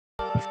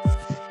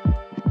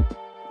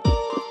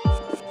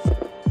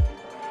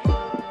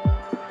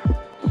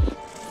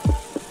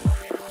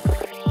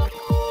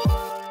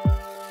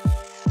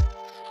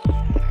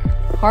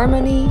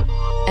Harmony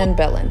and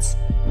balance.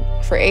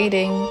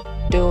 Creating,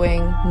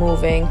 doing,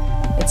 moving,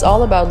 it's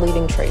all about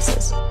leaving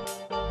traces.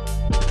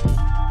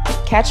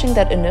 Catching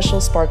that initial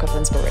spark of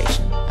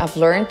inspiration. I've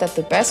learned that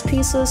the best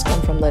pieces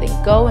come from letting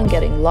go and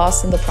getting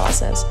lost in the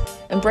process,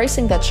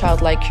 embracing that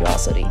childlike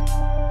curiosity.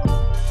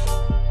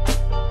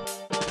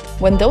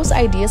 When those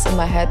ideas in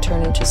my head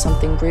turn into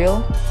something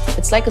real,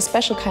 it's like a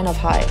special kind of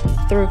high.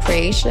 Through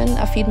creation,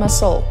 I feed my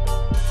soul.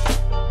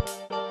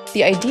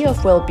 The idea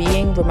of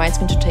well-being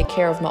reminds me to take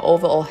care of my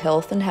overall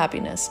health and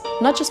happiness,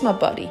 not just my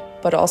body,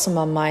 but also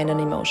my mind and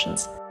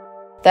emotions.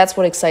 That's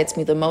what excites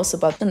me the most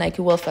about the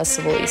Nike Well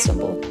Festival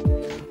Istanbul.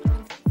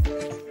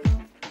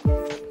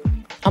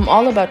 I'm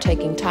all about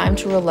taking time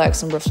to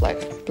relax and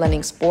reflect.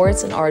 Blending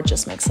sports and art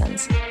just makes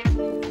sense.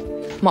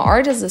 My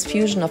art is this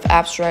fusion of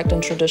abstract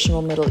and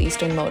traditional Middle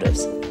Eastern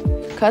motifs.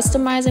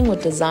 Customizing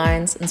with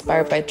designs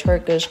inspired by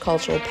Turkish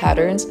cultural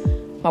patterns,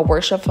 my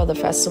workshop for the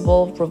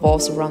festival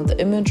revolves around the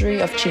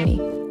imagery of chini.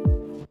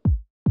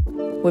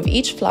 With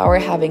each flower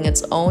having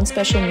its own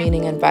special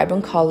meaning and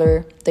vibrant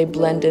color, they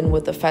blend in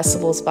with the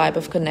festival's vibe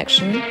of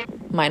connection,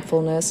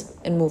 mindfulness,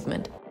 and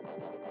movement.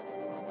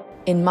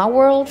 In my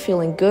world,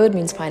 feeling good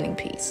means finding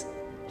peace.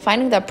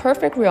 Finding that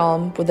perfect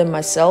realm within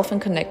myself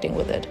and connecting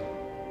with it.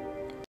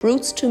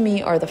 Roots to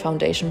me are the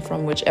foundation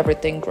from which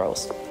everything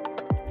grows.